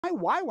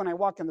why when I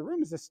walk in the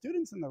room is the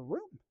students in the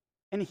room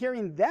and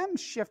hearing them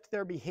shift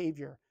their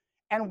behavior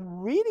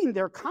and reading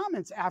their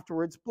comments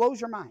afterwards blows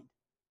your mind.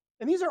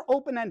 And these are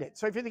open-ended.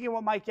 So if you're thinking,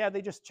 well, Mike, yeah,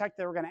 they just checked,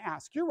 they were going to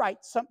ask. You're right.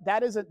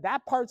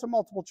 That part's a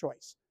multiple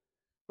choice.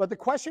 But the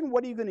question,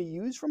 what are you going to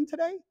use from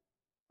today?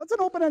 That's an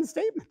open-ended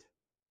statement.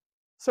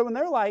 So when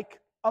they're like,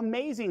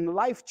 amazing,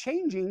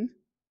 life-changing,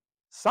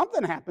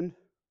 something happened.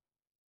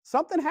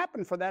 Something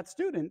happened for that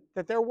student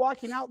that they're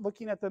walking out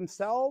looking at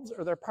themselves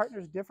or their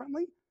partners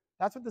differently.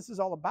 That's what this is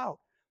all about.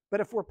 But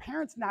if we're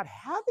parents not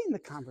having the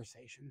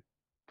conversation,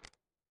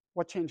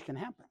 what change can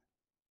happen?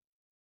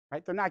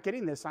 Right? They're not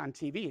getting this on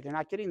TV. They're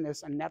not getting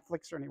this on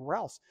Netflix or anywhere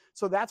else.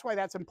 So that's why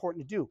that's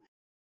important to do.